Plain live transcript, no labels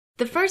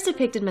The first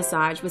depicted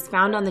massage was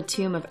found on the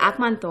tomb of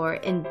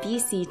Akhenaten in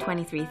BC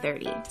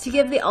 2330. To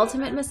give the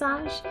ultimate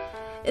massage,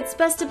 it's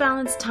best to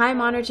balance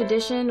time-honored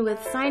tradition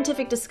with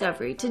scientific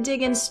discovery to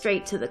dig in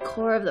straight to the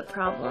core of the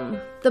problem.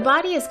 The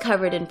body is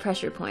covered in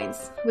pressure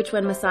points, which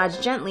when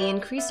massaged gently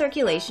increase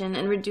circulation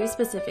and reduce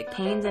specific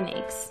pains and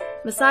aches.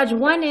 Massage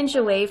 1 inch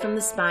away from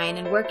the spine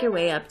and work your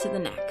way up to the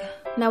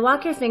neck. Now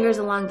walk your fingers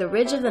along the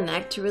ridge of the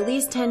neck to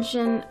release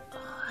tension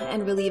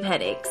and relieve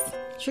headaches.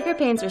 Trigger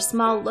pains are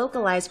small,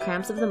 localized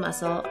cramps of the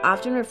muscle,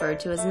 often referred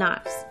to as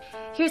knots.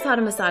 Here's how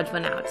to massage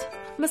one out.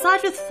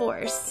 Massage with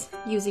force,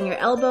 using your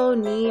elbow,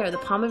 knee, or the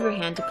palm of your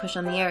hand to push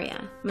on the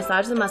area.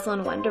 Massage the muscle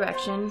in one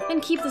direction,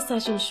 and keep the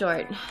session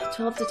short,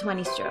 12 to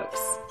 20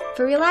 strokes.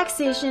 For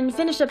relaxation,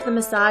 finish up the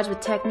massage with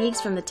techniques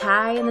from the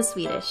Thai and the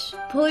Swedish.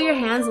 Pull your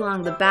hands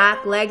along the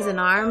back, legs, and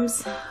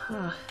arms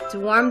to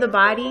warm the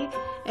body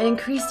and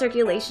increase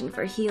circulation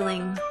for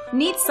healing.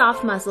 Knead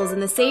soft muscles in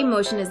the same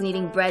motion as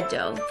kneading bread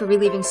dough for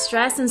relieving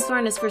stress and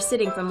soreness for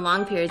sitting from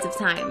long periods of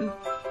time.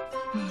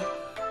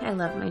 I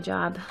love my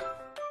job.